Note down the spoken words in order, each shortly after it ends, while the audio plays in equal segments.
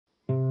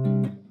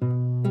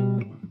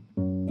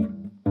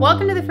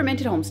Welcome to the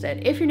Fermented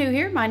Homestead. If you're new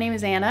here, my name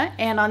is Anna,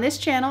 and on this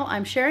channel,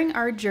 I'm sharing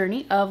our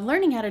journey of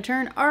learning how to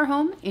turn our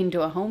home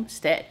into a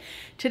homestead.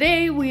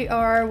 Today, we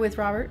are with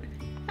Robert.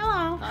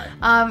 Hello.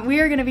 Hi. We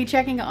are going to be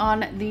checking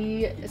on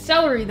the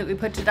celery that we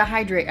put to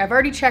dehydrate. I've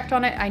already checked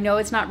on it. I know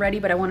it's not ready,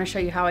 but I want to show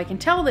you how I can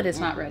tell that it's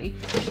not ready.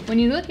 When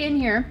you look in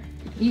here,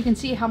 you can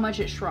see how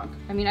much it shrunk.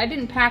 I mean, I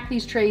didn't pack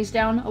these trays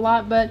down a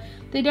lot, but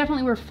they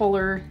definitely were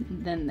fuller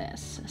than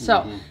this.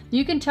 So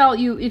you can tell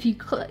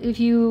if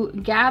you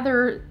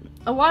gather.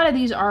 A lot of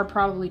these are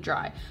probably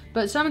dry,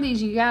 but some of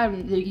these you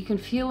can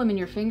feel them in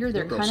your finger.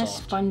 They're kind of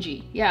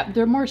spongy. Yeah,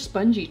 they're more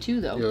spongy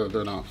too, though. Yeah,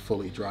 they're not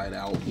fully dried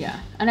out. Yeah,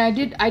 and I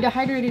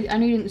dehydrated. I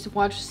didn't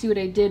see what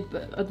I did,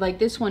 but like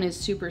this one is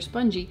super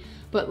spongy,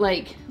 but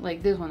like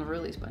this one's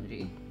really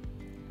spongy.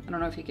 I don't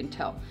know if you can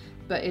tell,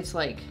 but it's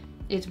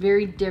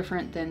very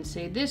different than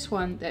say this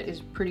one that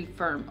is pretty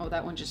firm. Oh,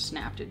 that one just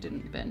snapped. It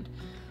didn't bend.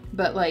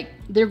 But like,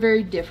 they're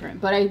very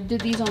different. But I did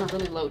these on a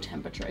really low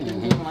temperature. I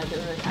didn't even like a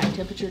really high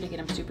temperature to get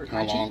them super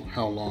crunchy.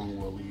 How long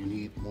will you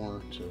need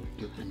more to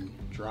get them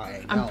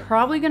dry? I'm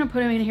probably gonna put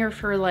them in here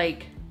for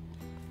like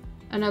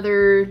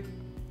another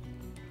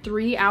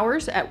 3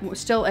 hours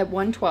still at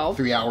 112.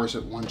 3 hours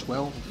at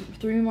 112?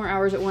 3 more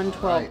hours at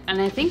 112. Right.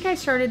 And I think I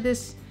started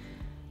this,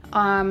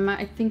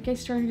 I think I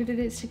started it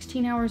at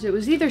 16 hours. It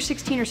was either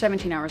 16 or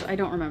 17 hours. I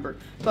don't remember.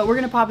 But we're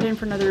gonna pop it in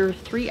for another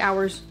 3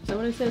 hours. Is that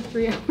what I said?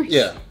 3 hours?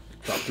 Yeah.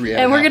 About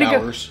 3.5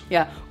 hours.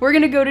 We're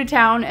gonna go to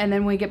town, and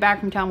then when we get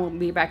back from town, we'll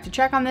be back to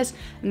check on this,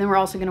 and then we're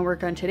also gonna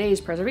work on today's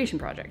preservation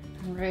project.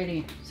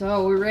 Alrighty,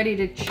 so we're ready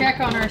to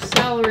check on our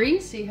celery,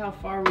 see how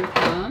far we've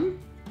come.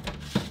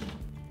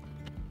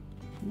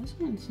 This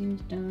one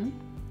seems done.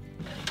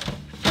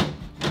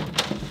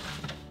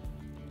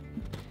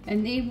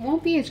 And they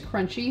won't be as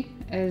crunchy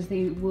as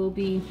they will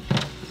be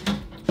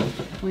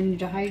when you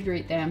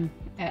dehydrate them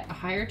at a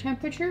higher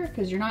temperature,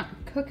 because you're not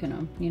cooking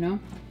them, you know?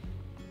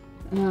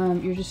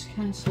 You're just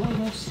kind of slow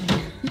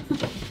roasting.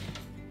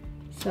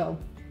 So,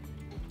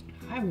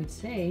 I would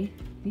say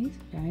these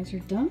guys are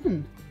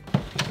done.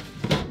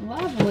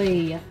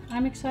 Lovely.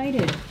 I'm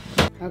excited.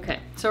 Okay,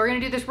 so we're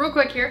gonna do this real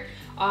quick here.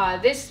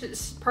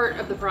 This part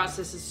of the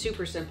process is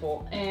super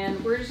simple,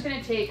 and we're just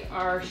gonna take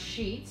our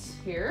sheets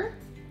here.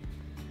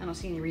 I don't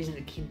see any reason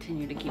to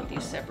continue to keep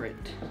these separate.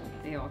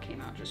 They all came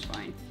out just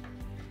fine.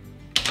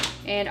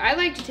 And I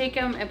like to take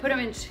them and put them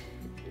in,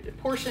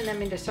 portion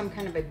them into some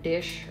kind of a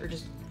dish, or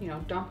just, you know,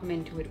 dump them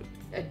into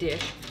a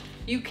dish.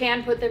 You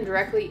can put them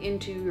directly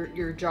into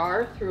your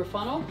jar through a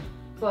funnel,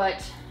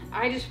 but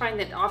I just find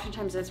that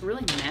oftentimes that's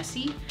really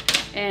messy,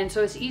 and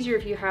so it's easier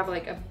if you have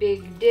like a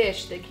big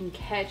dish that can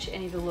catch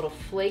any of the little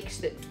flakes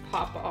that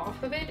pop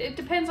off of it. It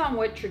depends on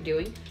what you're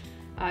doing.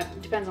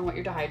 It depends on what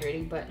you're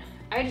dehydrating, but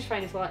I just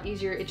find it's a lot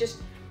easier.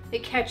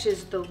 It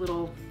catches the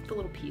little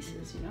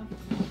pieces, you know.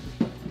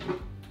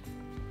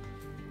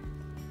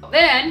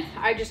 Then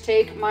I just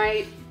take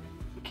my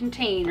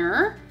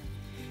container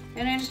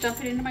and I just dump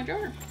it into my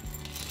jar.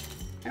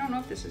 I don't know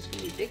if this is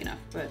gonna be big enough,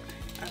 but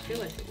I feel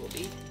like it will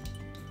be.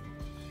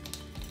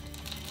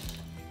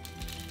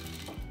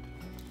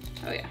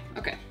 Oh yeah,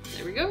 okay,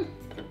 there we go.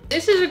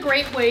 This is a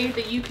great way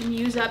that you can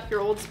use up your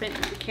old spent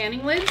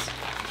canning lids.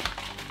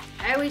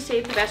 I always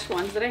save the best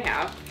ones that I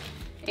have,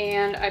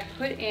 and I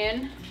put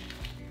in,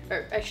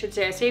 or I should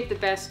say I save the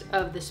best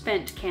of the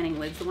spent canning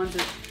lids, the ones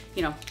that,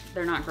 you know,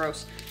 they're not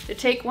gross. To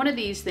take one of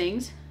these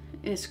things,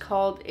 it's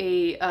called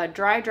a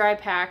dry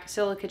pack,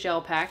 silica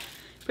gel pack.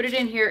 Put it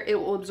in here, it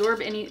will absorb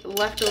any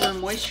leftover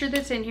moisture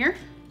that's in here.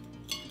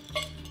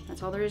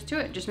 That's all there is to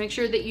it. Just make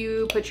sure that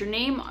you put your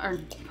name, or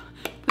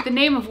put the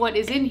name of what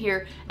is in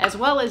here, as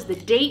well as the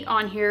date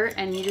on here,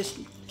 and you just,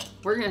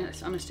 I'm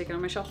gonna stick it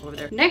on my shelf over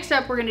there. Next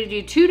up, we're gonna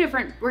do two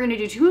different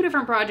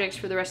projects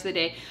for the rest of the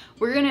day.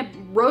 We're gonna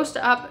roast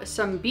up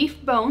some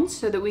beef bones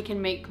so that we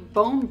can make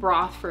bone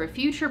broth for a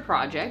future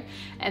project.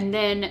 And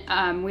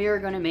then we are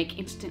gonna make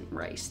instant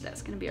rice.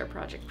 That's gonna be our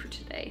project for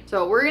today.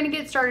 So we're gonna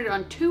get started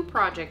on two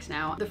projects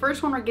now. The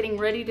first one we're getting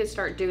ready to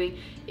start doing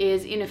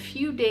is in a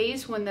few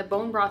days when the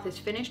bone broth is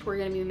finished, we're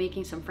gonna be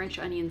making some French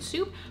onion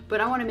soup, but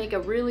I wanna make a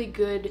really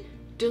good,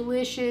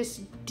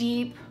 delicious,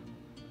 deep,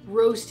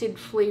 roasted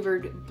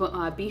flavored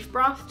beef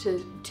broth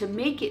to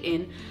make it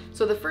in.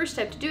 So the first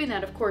step to doing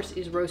that, of course,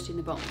 is roasting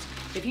the bones.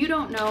 If you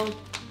don't know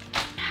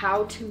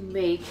how to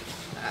make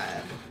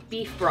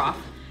beef broth,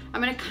 I'm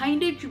gonna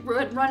kind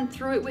of run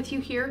through it with you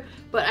here,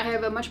 but I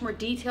have a much more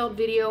detailed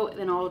video,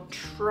 and I'll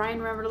try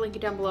and remember to link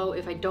it down below.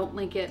 If I don't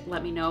link it,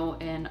 let me know,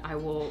 and I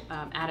will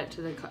add it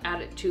to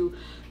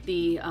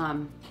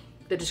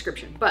the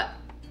description. But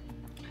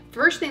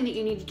first thing that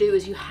you need to do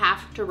is you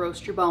have to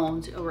roast your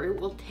bones, or it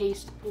will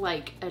taste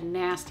like a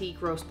nasty,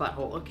 gross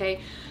butthole, okay?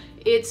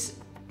 It's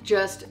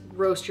just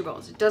roast your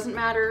bones. It doesn't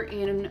matter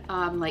in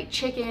like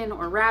chicken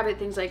or rabbit,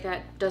 things like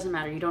that, doesn't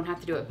matter. You don't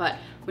have to do it. But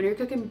when you're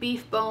cooking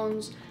beef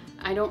bones,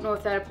 I don't know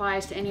if that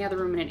applies to any other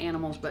ruminant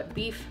animals, but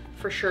beef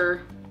for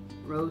sure,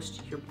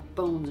 roast your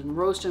bones and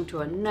roast them to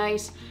a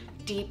nice,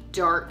 deep,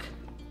 dark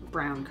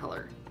brown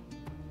color.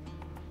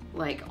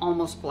 like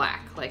almost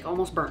black, like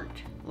almost burnt.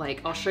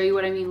 Like, I'll show you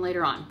what I mean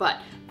later on. But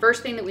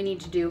first thing that we need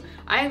to do,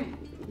 I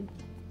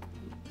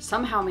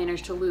somehow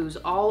managed to lose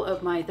all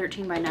of my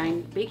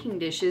 13x9 baking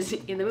dishes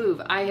in the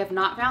move. I have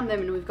not found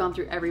them, and we've gone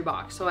through every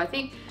box. So I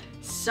think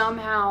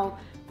somehow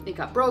it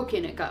got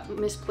broken, it got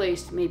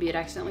misplaced, maybe it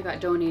accidentally got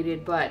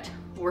donated, but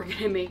we're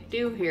gonna make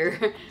do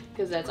here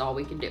because that's all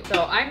we can do.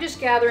 So I'm just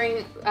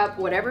gathering up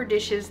whatever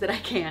dishes that I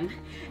can,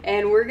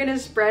 and we're gonna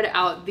spread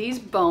out these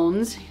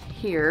bones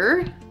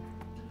here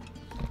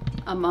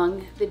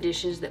among the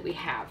dishes that we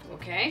have,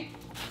 okay?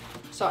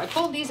 So I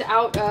pulled these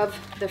out of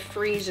the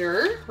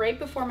freezer right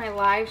before my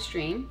live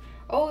stream.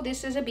 Oh,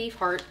 this is a beef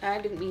heart. I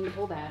didn't mean to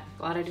pull that.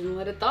 Glad I didn't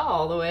let it thaw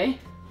all the way.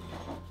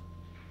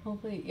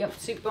 Hopefully, yep,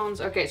 soup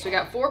bones. Okay, so we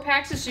got 4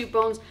 packs of soup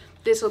bones.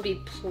 This will be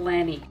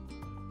plenty.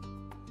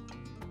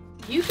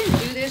 You can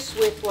do this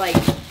with like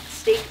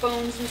steak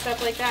bones and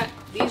stuff like that.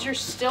 These are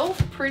still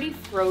pretty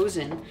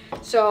frozen.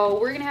 So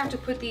we're gonna have to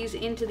put these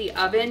into the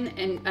oven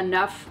and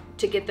enough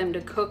to get them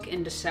to cook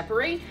and to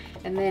separate.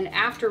 And then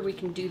after we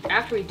do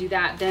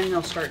that, then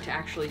they'll start to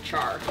actually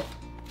char.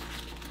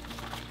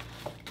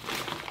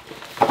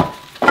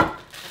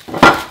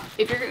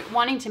 If you're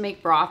wanting to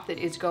make broth that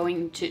is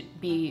going to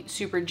be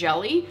super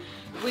jelly,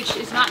 which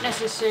is not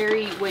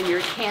necessary when you're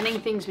canning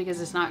things,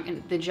 because it's not,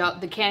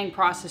 the canning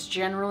process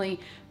generally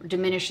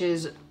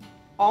diminishes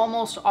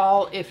almost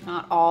all, if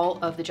not all,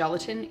 of the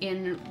gelatin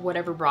in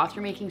whatever broth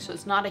you're making. So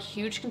it's not a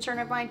huge concern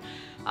of mine,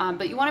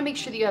 but you want to make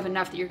sure that you have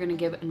enough that you're going to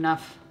give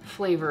enough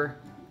flavor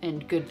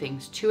and good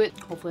things to it.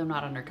 Hopefully I'm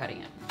not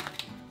undercutting it.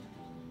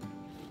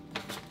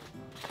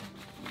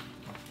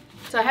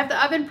 So I have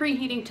the oven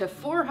preheating to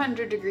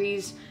 400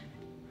 degrees.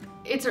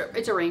 It's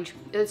a range.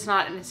 It's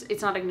not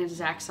an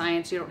exact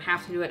science. You don't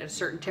have to do it at a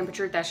certain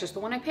temperature. That's just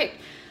the one I picked.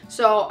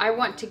 So I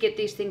want to get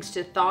these things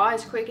to thaw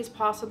as quick as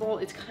possible.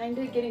 It's kind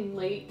of getting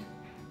late.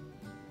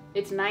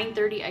 It's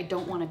 9:30. I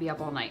don't want to be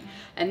up all night.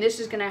 And this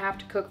is going to have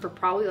to cook for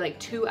probably like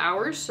 2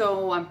 hours.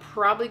 So I'm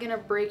probably going to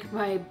break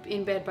my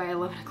in bed by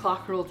 11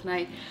 o'clock rule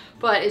tonight.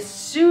 But as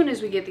soon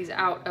as we get these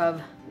out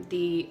of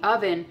the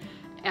oven,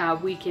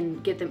 we can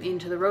get them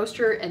into the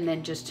roaster and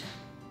then just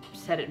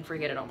set it and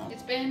forget it almost.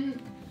 It's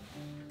been,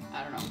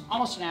 I don't know,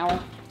 almost an hour.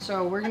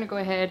 So we're gonna go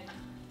ahead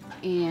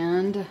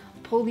and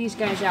pull these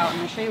guys out,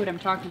 and I'll show you what I'm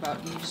talking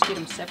about. You just get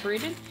them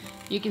separated.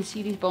 You can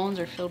see these bones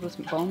are filled with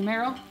bone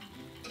marrow.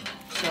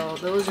 So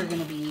those are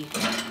gonna be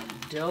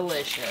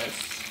delicious.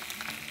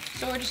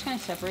 So we're just gonna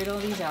separate all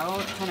these out,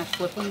 kind of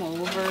flip them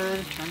over,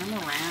 turn them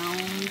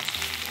around,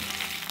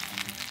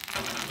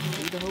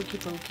 do the hokey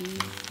pokey.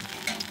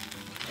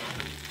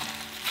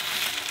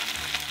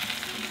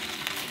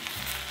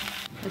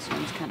 This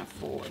one's kind of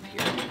full up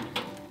here.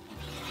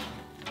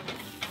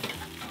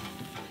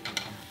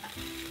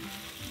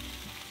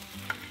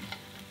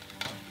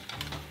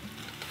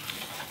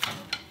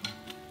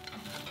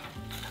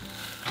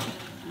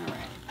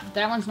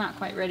 That one's not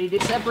quite ready to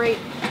separate,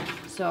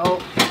 so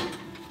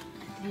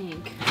I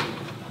think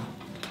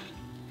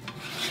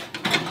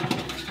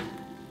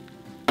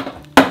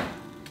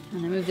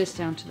I'm gonna move this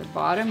down to the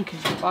bottom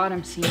because the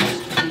bottom seems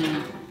to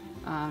be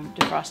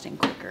defrosting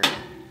quicker.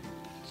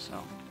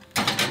 So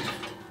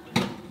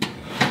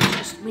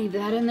just leave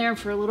that in there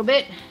for a little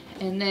bit,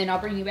 and then I'll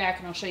bring you back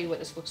and I'll show you what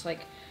this looks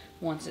like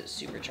once it's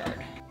super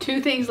charred. 2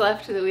 things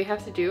left that we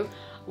have to do.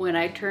 When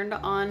I turned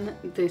on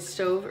the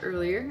stove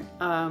earlier,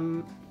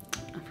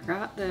 I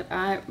forgot that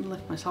I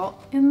left my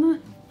salt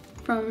in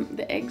from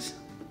the eggs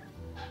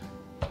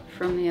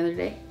from the other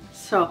day.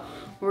 So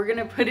we're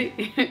gonna put it,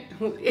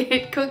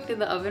 it cooked in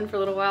the oven for a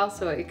little while,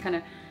 so it kind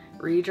of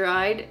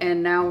re-dried,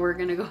 and now we're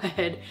gonna go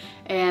ahead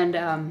and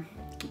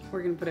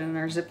we're gonna put it in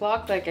our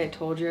Ziploc like I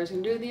told you I was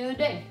gonna do the other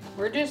day.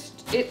 We're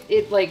just,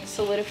 it like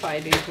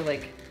solidified into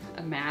like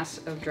a mass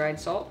of dried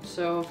salt.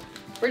 So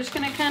we're just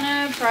gonna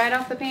kind of pry it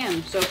off the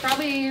pan. So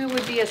probably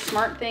would be a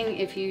smart thing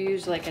if you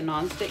use like a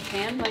non-stick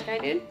pan like I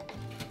did.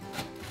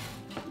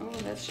 Oh,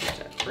 that's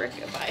just a frick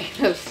a bite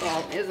of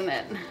salt, isn't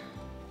it?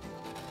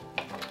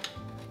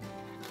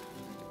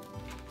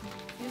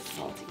 It's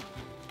salty.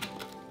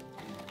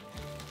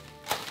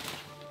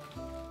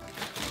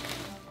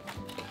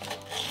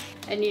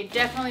 And you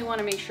definitely want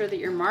to make sure that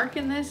you're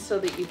marking this so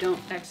that you don't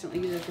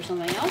accidentally use it for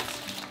something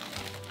else.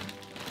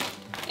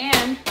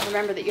 And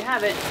remember that you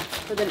have it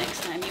for the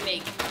next time you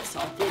make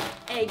salted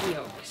egg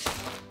yolks.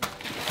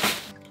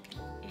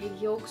 Egg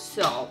yolk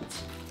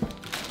salt.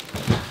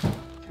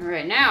 All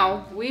right,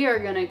 now we are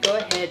gonna go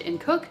ahead and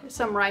cook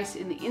some rice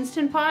in the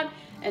Instant Pot,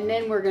 and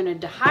then we're gonna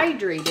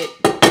dehydrate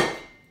it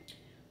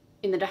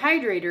in the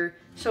dehydrator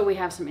so we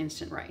have some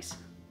instant rice.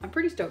 I'm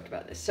pretty stoked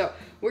about this. So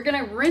we're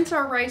gonna rinse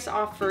our rice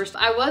off first.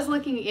 I was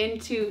looking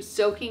into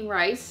soaking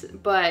rice,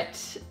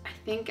 but I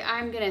think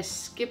I'm gonna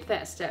skip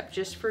that step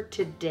just for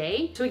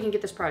today so we can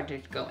get this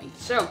project going.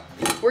 So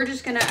we're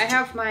just gonna, I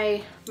have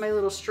my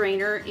little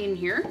strainer in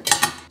here.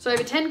 So I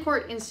have a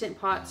 10-quart Instant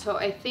Pot. So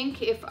I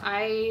think if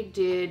I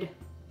did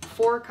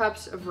 4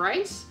 cups of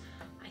rice,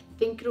 I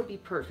think it'll be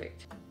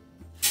perfect.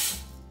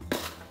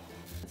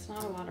 That's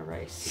not a lot of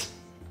rice.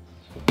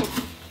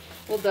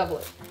 We'll double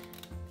it.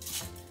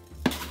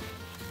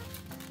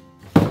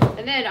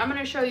 And then I'm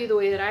gonna show you the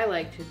way that I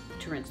like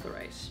to rinse the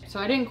rice. So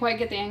I didn't quite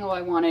get the angle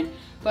I wanted,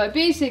 but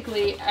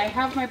basically I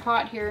have my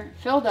pot here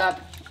filled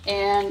up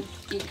and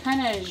you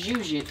kind of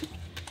zhuzh it.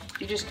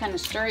 You just kind of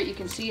stir it. You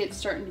can see it's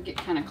starting to get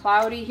kind of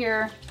cloudy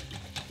here.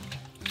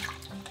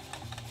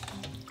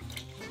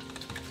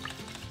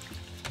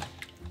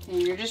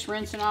 And you're just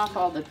rinsing off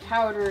all the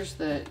powders,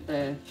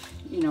 the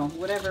you know,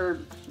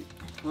 whatever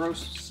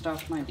gross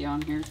stuff might be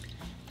on here.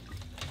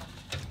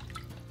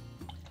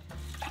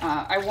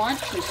 I want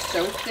to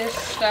soak this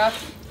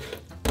stuff.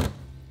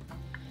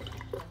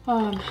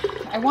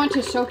 I want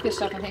to soak this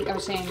stuff, I think I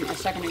was saying a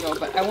second ago,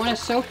 but I want to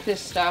soak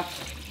this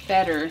stuff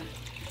better,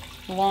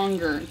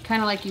 longer,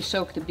 kind of like you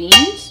soak the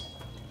beans.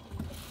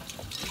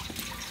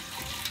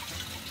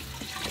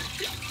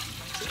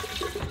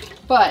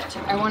 But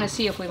I want to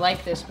see if we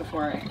like this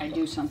before I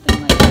do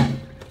something like that.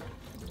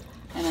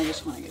 And I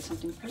just want to get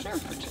something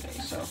preserved for today,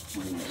 so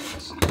we're going to do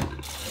this.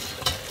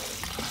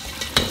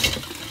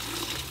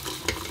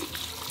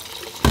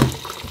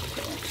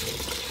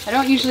 I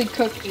don't usually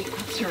cook 8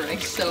 cups of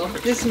rice, so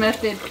this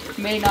method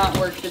may not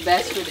work the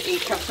best with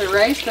 8 cups of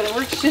rice, but it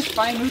works just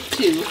fine with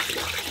 2.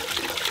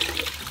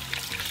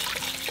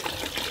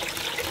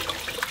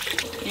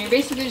 And you're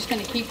basically just going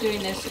to keep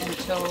doing this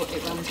until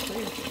it runs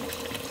clear.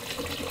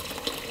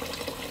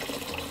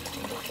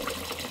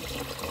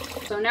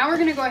 So now we're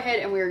going to go ahead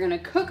and we're going to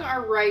cook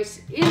our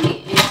rice in the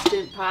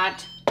Instant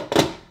Pot.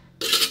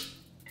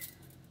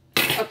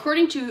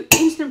 According to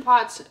Instant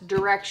Pot's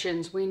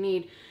directions, we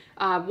need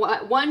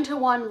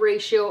 1-to-1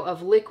 ratio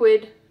of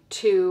liquid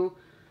to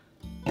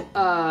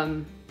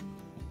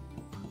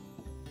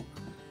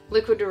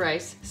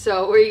rice.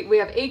 So we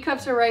have 8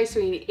 cups of rice, so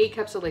we need 8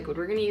 cups of liquid.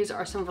 We're going to use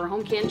some of our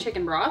home canned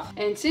chicken broth.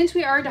 And since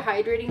we are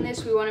dehydrating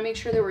this, we want to make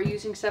sure that we're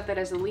using stuff that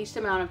has the least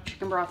amount of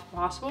chicken broth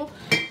possible.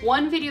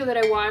 One video that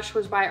I watched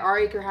was by Our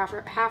Acre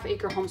Half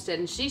Acre Homestead,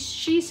 and she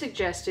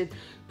suggested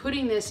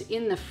putting this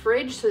in the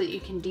fridge so that you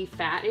can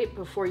defat it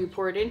before you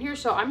pour it in here.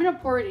 So I'm going to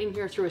pour it in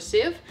here through a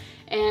sieve,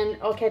 and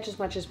I'll catch as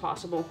much as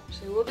possible.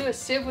 So we'll do a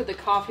sieve with the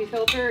coffee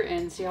filter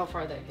and see how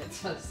far that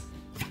gets us.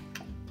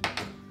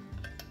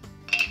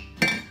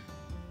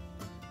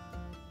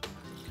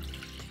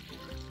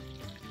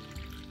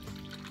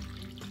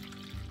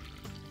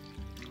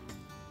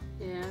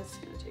 Yeah, it's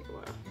gonna take a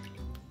while.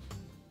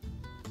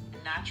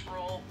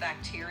 Natural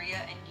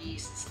bacteria and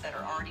yeasts that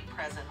are already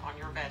present on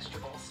your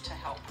vegetables to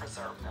help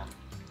preserve them.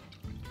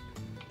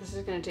 This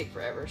is gonna take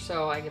forever,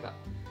 so I give up.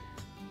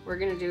 We're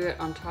gonna do it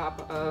on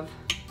top of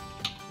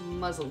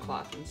muslin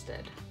cloth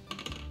instead.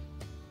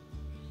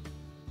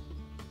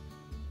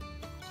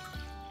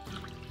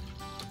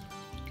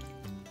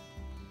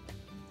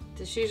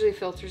 This usually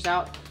filters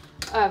out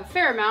a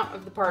fair amount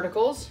of the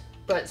particles,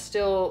 but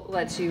still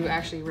lets you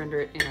actually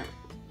render it in a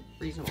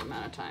reasonable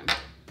amount of time.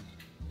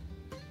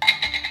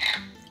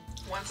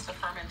 Once the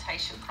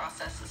fermentation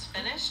process is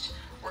finished,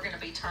 we're going to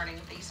be turning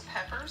these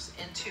peppers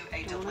into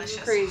a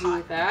delicious crazy hot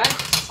with that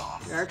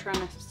sauce. We are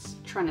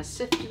trying to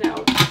sift it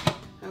out.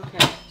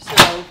 Okay,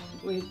 so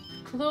we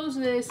close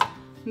this,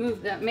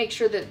 move that, make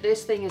sure that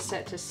this thing is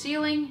set to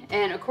sealing,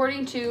 and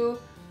according to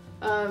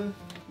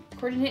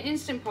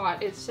Instant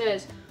Pot, it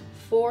says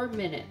 4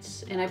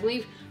 minutes, and I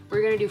believe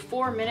we're going to do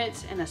 4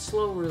 minutes and a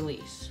slow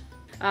release.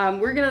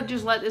 We're gonna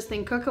just let this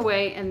thing cook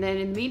away, and then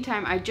in the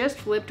meantime I just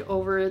flipped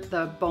over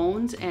the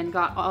bones and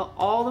got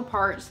all the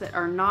parts that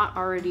are not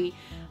already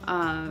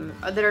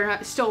that are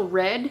not still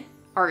red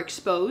are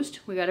exposed.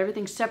 We got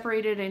everything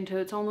separated into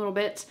its own little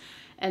bits,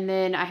 and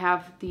then I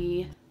have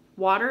the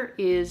water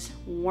is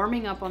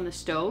warming up on the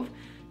stove,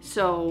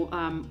 so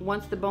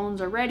once the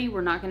bones are ready,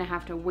 we're not gonna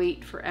have to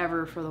wait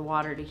forever for the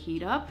water to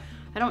heat up.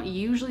 I don't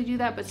usually do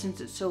that, but since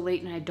it's so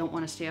late and I don't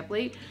want to stay up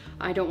late,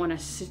 I don't want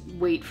to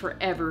wait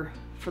forever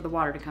for the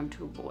water to come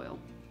to a boil.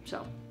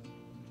 So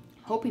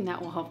hoping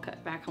that will help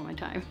cut back on my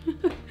time.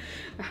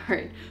 All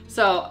right,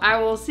 so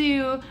I will see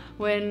you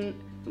when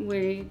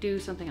we do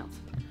something else.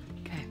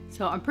 Okay,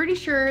 so I'm pretty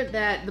sure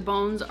that the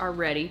bones are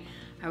ready.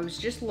 I was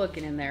just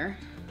looking in there,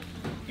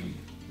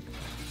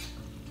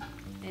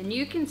 and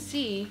you can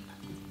see,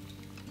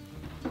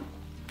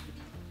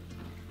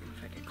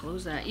 if I could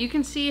close that, you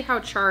can see how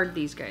charred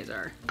these guys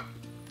are.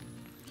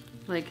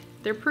 Like,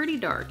 they're pretty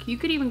dark. You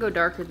could even go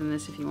darker than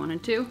this if you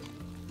wanted to,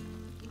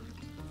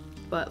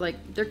 but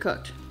like, they're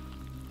cooked.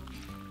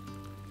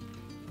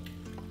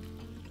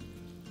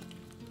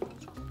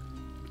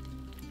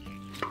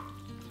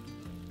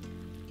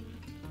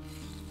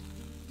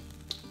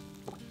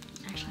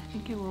 Actually, I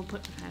think I will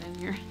put that in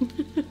here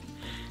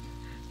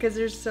because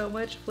there's so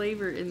much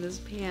flavor in this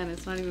pan,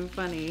 it's not even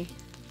funny.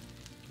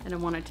 And I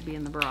want it to be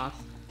in the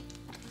broth,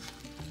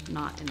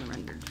 not in the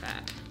rendered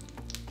fat.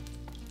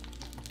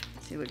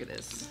 See, look at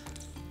this.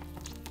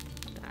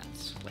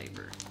 That's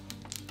flavor.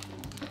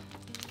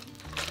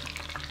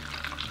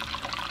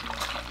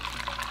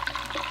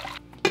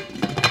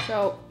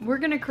 So we're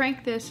gonna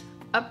crank this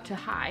up to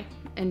high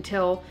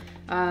until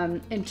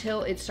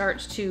it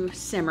starts to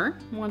simmer.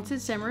 Once it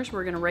simmers,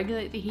 we're gonna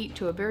regulate the heat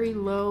to a very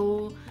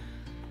low,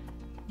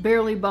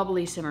 barely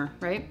bubbly simmer,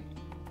 right?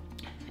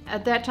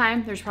 At that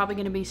time, there's probably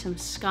gonna be some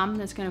scum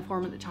that's gonna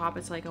form at the top.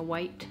 It's like a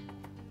white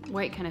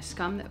kind of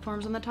scum that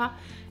forms on the top.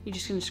 You're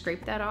just gonna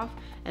scrape that off,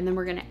 and then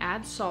we're gonna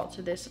add salt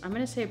to this. I'm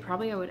gonna say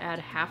probably I would add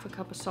half a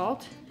cup of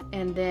salt,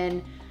 and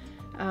then,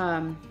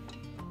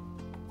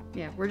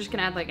 yeah, we're just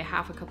gonna add like a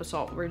half a cup of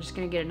salt. We're just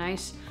gonna get a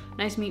nice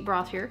meat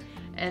broth here,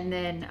 and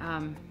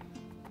then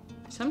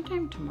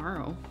sometime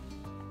tomorrow,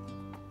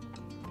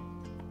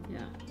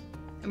 yeah,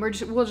 and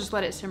we'll just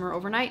let it simmer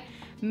overnight,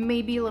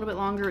 maybe a little bit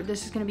longer.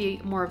 This is gonna be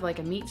more of like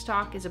a meat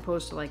stock as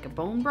opposed to like a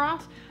bone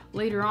broth.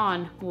 Later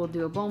on, we'll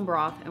do a bone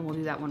broth, and we'll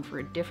do that one for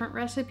a different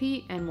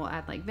recipe, and we'll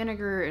add like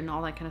vinegar and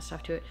all that kind of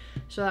stuff to it.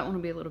 So that one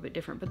will be a little bit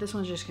different, but this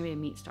one's just gonna be a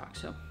meat stock.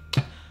 So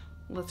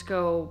let's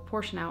go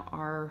portion out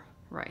our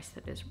rice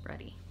that is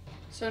ready.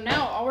 So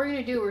now all we're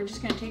gonna do, we're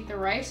just gonna take the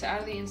rice out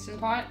of the Instant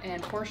Pot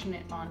and portion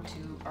it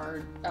onto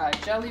our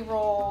jelly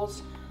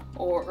rolls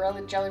or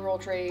other jelly roll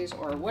trays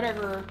or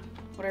whatever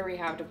you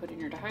have to put in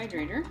your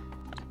dehydrator.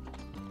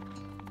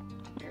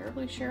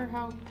 Terribly sure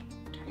how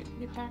tight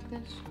we pack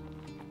this.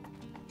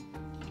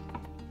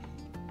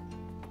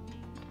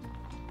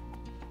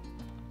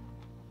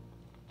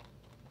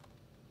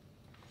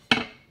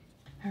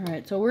 All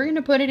right, so we're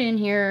gonna put it in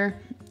here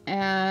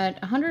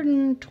at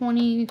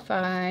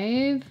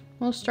 125.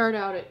 We'll start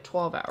out at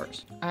 12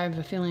 hours. I have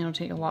a feeling it'll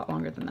take a lot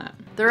longer than that.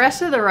 The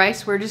rest of the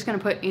rice, we're just gonna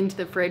put into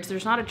the fridge.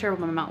 There's not a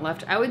terrible amount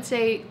left. I would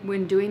say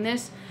when doing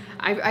this,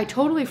 I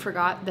totally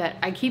forgot that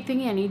I keep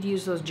thinking I need to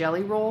use those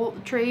jelly roll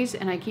trays,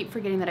 and I keep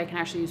forgetting that I can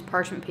actually use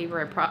parchment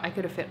paper. I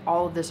could have fit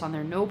all of this on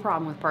there, no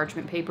problem with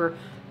parchment paper.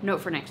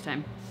 Note for next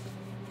time.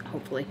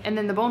 Hopefully. And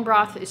then the bone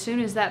broth, as soon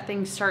as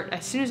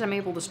I'm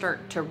able to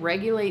start to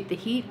regulate the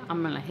heat,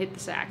 I'm gonna hit the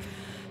sack.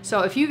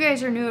 So if you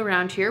guys are new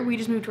around here, we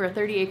just moved to our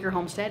 30-acre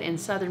homestead in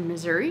southern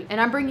Missouri, and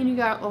I'm bringing you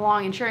guys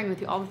along and sharing with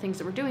you all the things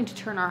that we're doing to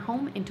turn our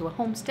home into a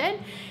homestead.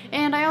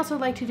 And I also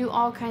like to do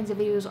all kinds of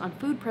videos on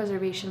food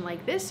preservation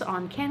like this,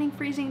 on canning,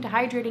 freezing,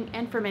 dehydrating,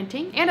 and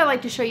fermenting. And I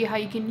like to show you how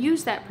you can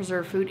use that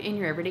preserved food in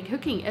your everyday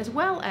cooking, as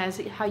well as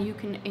how you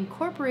can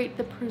incorporate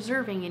the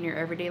preserving in your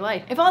everyday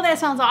life. If all that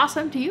sounds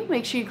awesome to you,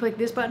 make sure you click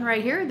this button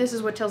right here. This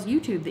is what tells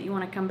YouTube that you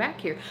want to come back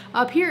here.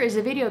 Up here is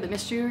a video that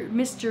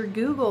Mr.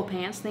 Google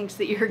Pants thinks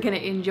that you're gonna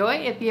enjoy.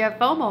 If you have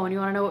FOMO and you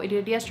want to know what we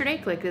did yesterday,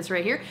 click this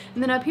right here.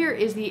 And then up here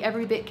is the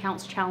Every Bit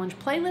Counts Challenge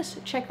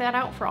playlist. Check that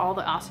out for all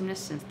the awesomeness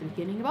since the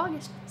beginning of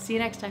August. See you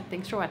next time.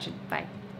 Thanks for watching. Bye.